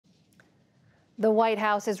The White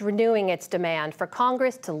House is renewing its demand for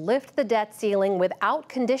Congress to lift the debt ceiling without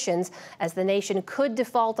conditions, as the nation could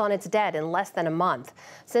default on its debt in less than a month.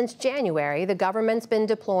 Since January, the government's been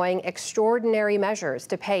deploying extraordinary measures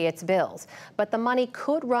to pay its bills, but the money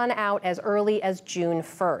could run out as early as June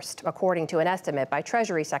 1st, according to an estimate by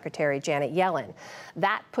Treasury Secretary Janet Yellen.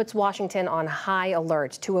 That puts Washington on high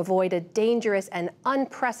alert to avoid a dangerous and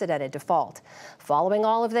unprecedented default. Following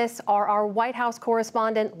all of this are our White House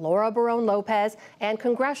correspondent Laura Barrón-López and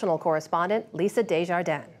Congressional correspondent Lisa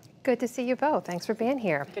Desjardins. Good to see you both. Thanks for being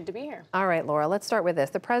here. Good to be here. All right, Laura, let's start with this.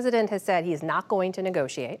 The president has said he's not going to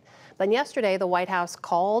negotiate. Then yesterday, the White House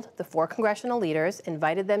called the 4 congressional leaders,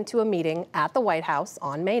 invited them to a meeting at the White House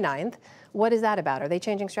on May 9th. What is that about? Are they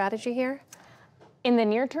changing strategy here? In the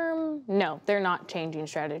near term, no, they're not changing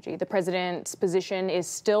strategy. The president's position is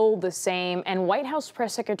still the same, and White House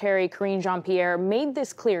Press Secretary Karine Jean-Pierre made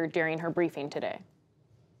this clear during her briefing today.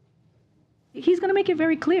 He's going to make it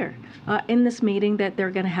very clear in this meeting that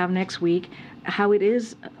they're going to have next week how it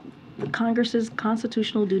is Congress's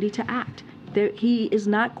constitutional duty to act. He is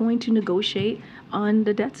not going to negotiate on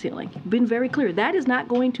the debt ceiling. Been very clear. That is not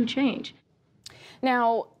going to change.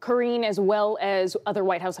 Now, Karine, as well as other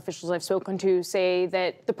White House officials I've spoken to, say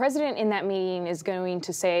that the president in that meeting is going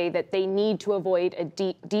to say that they need to avoid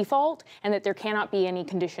a default and that there cannot be any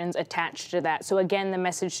conditions attached to that. So again, the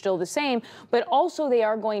message still the same, but also they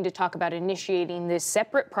are going to talk about initiating this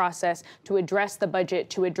separate process to address the budget,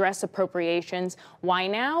 to address appropriations. Why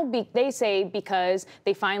now? They say because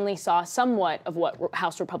they finally saw somewhat of what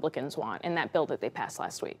House Republicans want in that bill that they passed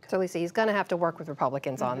last week. So, Lisa, he's going to have to work with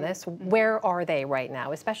Republicans on this. Where are they right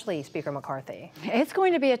now, especially Speaker McCarthy? It's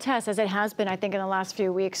going to be a test, as it has been, I think, in the last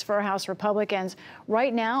few weeks for House Republicans.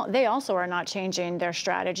 Right now, they also are not changing their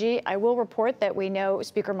strategy. I will report that we know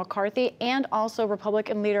Speaker McCarthy and also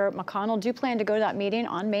Republican leader McConnell do plan to go to that meeting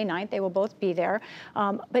on May 9th. They will both be there.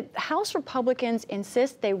 But House Republicans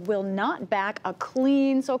insist they will not back a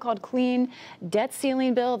clean, so-called clean debt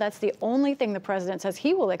ceiling bill. That's the only thing the president says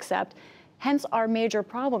he will accept. Hence our major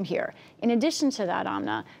problem here. In addition to that,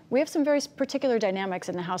 Amna, we have some very particular dynamics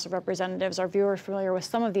in the House of Representatives. Our viewers are familiar with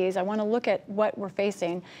some of these. I want to look at what we're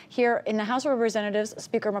facing. Here in the House of Representatives,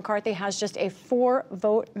 Speaker McCarthy has just a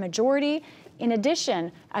 4-vote majority. In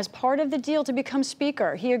addition, as part of the deal to become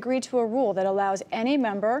Speaker, he agreed to a rule that allows any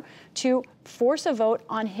member to force a vote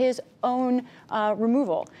on his own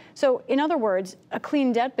removal. So, in other words, a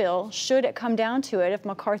clean debt bill, should it come down to it, if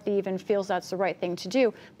McCarthy even feels that's the right thing to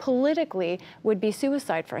do, politically would be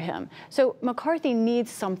suicide for him. So McCarthy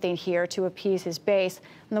needs something here to appease his base.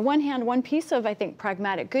 On the one hand, one piece of, I think,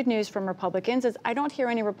 pragmatic good news from Republicans is I don't hear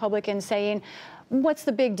any Republicans saying, what's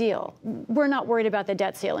the big deal? We're not worried about the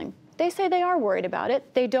debt ceiling. They say they are worried about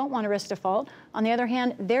it. They don't want to risk default. On the other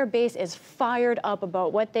hand, their base is fired up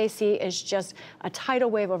about what they see as just a tidal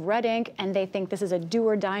wave of red ink, and they think this is a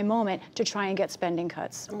do-or-die moment to try and get spending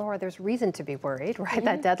cuts. And Laura, there's reason to be worried, right?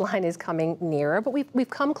 That deadline is coming nearer, but we've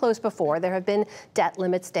come close before. There have been debt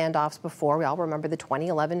limit standoffs before. We all remember the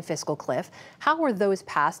 2011 fiscal cliff. How are those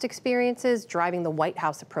past experiences driving the White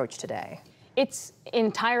House approach today? It's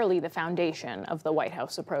entirely the foundation of the White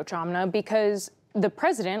House approach, Amna, because the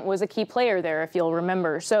president was a key player there, if you'll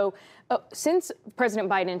remember. So since President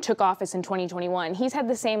Biden took office in 2021, he's had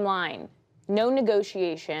the same line: no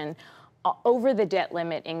negotiation over the debt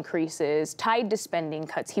limit increases tied to spending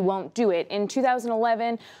cuts. He won't do it. In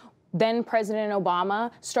 2011, then President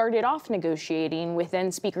Obama started off negotiating with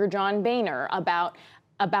then Speaker John Boehner about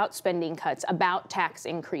spending cuts, about tax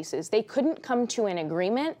increases. They couldn't come to an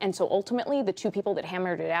agreement, and so ultimately the two people that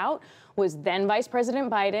hammered it out was then Vice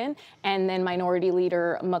President Biden and then Minority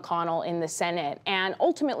Leader McConnell in the Senate. And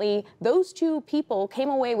ultimately, those two people came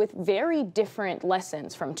away with very different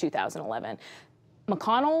lessons from 2011.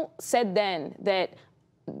 McConnell said then that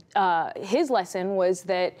his lesson was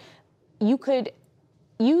that you could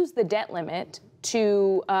use the debt limit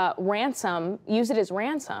to use it as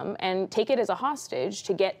ransom and take it as a hostage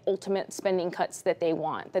to get ultimate spending cuts that they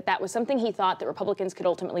want. That was something he thought that Republicans could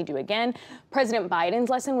ultimately do again. President Biden's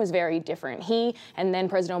lesson was very different. He and then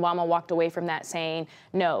President Obama walked away from that saying,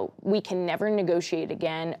 no, we can never negotiate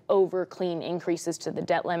again over clean increases to the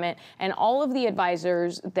debt limit. And all of the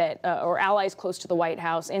advisors that, or allies close to the White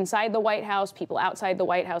House, inside the White House, people outside the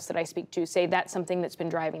White House that I speak to, say that's something that's been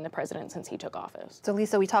driving the president since he took office. So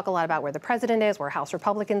Lisa, we talk a lot about where the president is, where House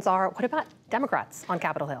Republicans are. What about Democrats on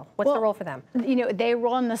Capitol Hill? What's the role for them? You know, they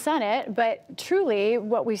run the Senate, but truly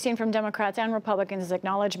what we've seen from Democrats and Republicans is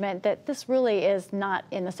acknowledgement that this really is not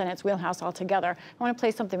in the Senate's wheelhouse altogether. I want to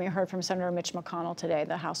play something we heard from Senator Mitch McConnell today,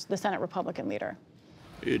 the Senate Republican leader.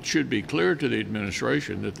 It should be clear to the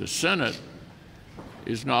administration that the Senate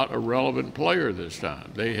is not a relevant player this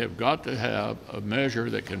time. They have got to have a measure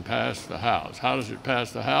that can pass the House. How does it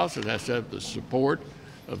pass the House? It has to have the support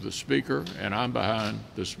of the Speaker, and I'm behind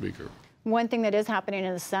the Speaker. One thing that is happening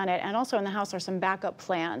in the Senate and also in the House are some backup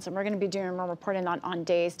plans, and we're going to be doing more reporting on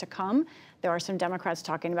days to come. There are some Democrats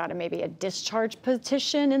talking about maybe a discharge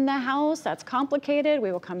petition in the House. That's complicated.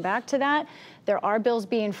 We will come back to that. There are bills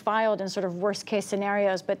being filed in sort of worst case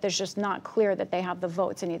scenarios, but there's just not clear that they have the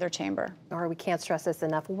votes in either chamber. Or we can't stress this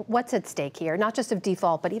enough. What's at stake here? Not just of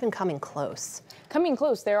default, but even coming close. Coming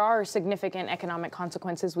close, there are significant economic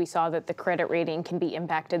consequences. We saw that the credit rating can be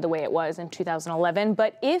impacted the way it was in 2011.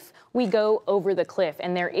 But if we go over the cliff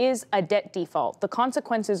and there is a debt default, the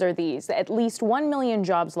consequences are these: at least 1 million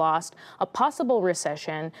jobs lost, a possible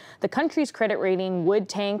recession, the country's credit rating would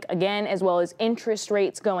tank again, as well as interest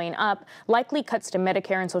rates going up, likely cuts to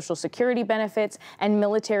Medicare and Social Security benefits, and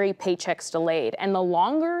military paychecks delayed. And the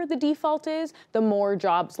longer the default is, the more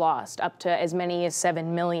jobs lost, up to as many as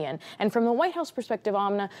 7 million. And from the White House perspective,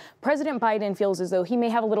 Amna, President Biden feels as though he may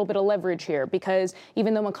have a little bit of leverage here, because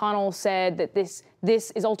even though McConnell said that this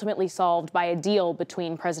is ultimately solved by a deal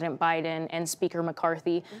between President Biden and Speaker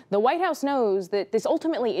McCarthy, the White House knows that this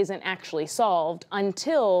ultimately isn't actually solved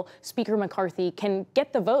until Speaker McCarthy can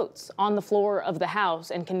get the votes on the floor of the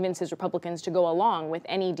House and convince his Republicans to go along with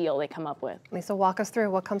any deal they come up with. Lisa, walk us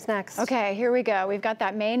through what comes next. Okay, here we go. We've got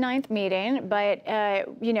that May 9th meeting, but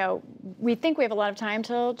you know, we think we have a lot of time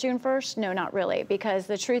till June 1st. No, not really, because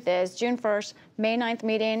the truth is June 1st, May 9th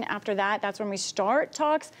meeting. After that, that's when we start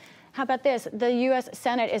talks. How about this? The U.S.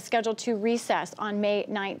 Senate is scheduled to recess on May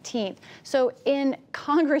 19th. So in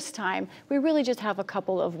Congress time, we really just have a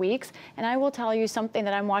couple of weeks. And I will tell you something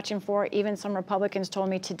that I'm watching for. Even some Republicans told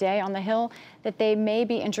me today on the Hill that they may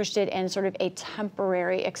be interested in sort of a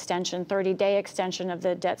temporary extension, 30-day extension of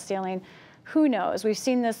the debt ceiling. Who knows? We've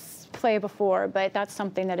seen this play before, but that's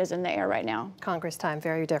something that is in the air right now. Congress time,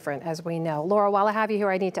 very different, as we know. Laura, while I have you here,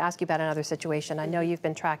 I need to ask you about another situation. I know you've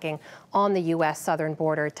been tracking on the U.S. southern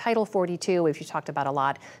border. Title 42, which you talked about a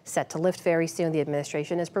lot, set to lift very soon. The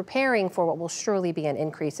administration is preparing for what will surely be an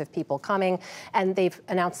increase of people coming, and they've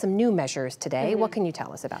announced some new measures today. What can you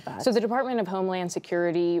tell us about that? So the Department of Homeland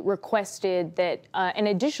Security requested that an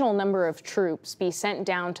additional number of troops be sent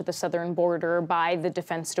down to the southern border by the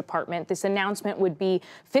Defense Department. This announcement would be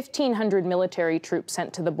 1,500 military troops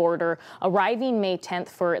sent to the border, arriving May 10th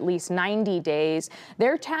for at least 90 days.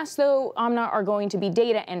 Their tasks, though, Amna, are going to be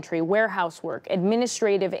data entry, warehouse work,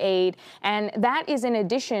 administrative aid, and that is in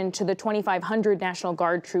addition to the 2,500 National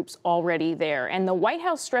Guard troops already there. And the White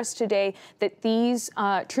House stressed today that these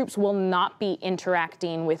troops will not be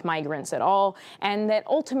interacting with migrants at all, and that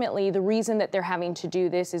ultimately the reason that they're having to do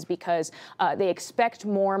this is because they expect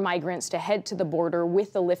more migrants to head to the border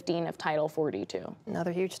with the lifting of Title 42.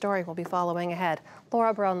 Another huge story we'll be following ahead.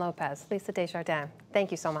 Laura Barrón-López, Lisa Desjardins,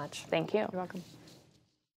 thank you so much. Thank you. You're welcome.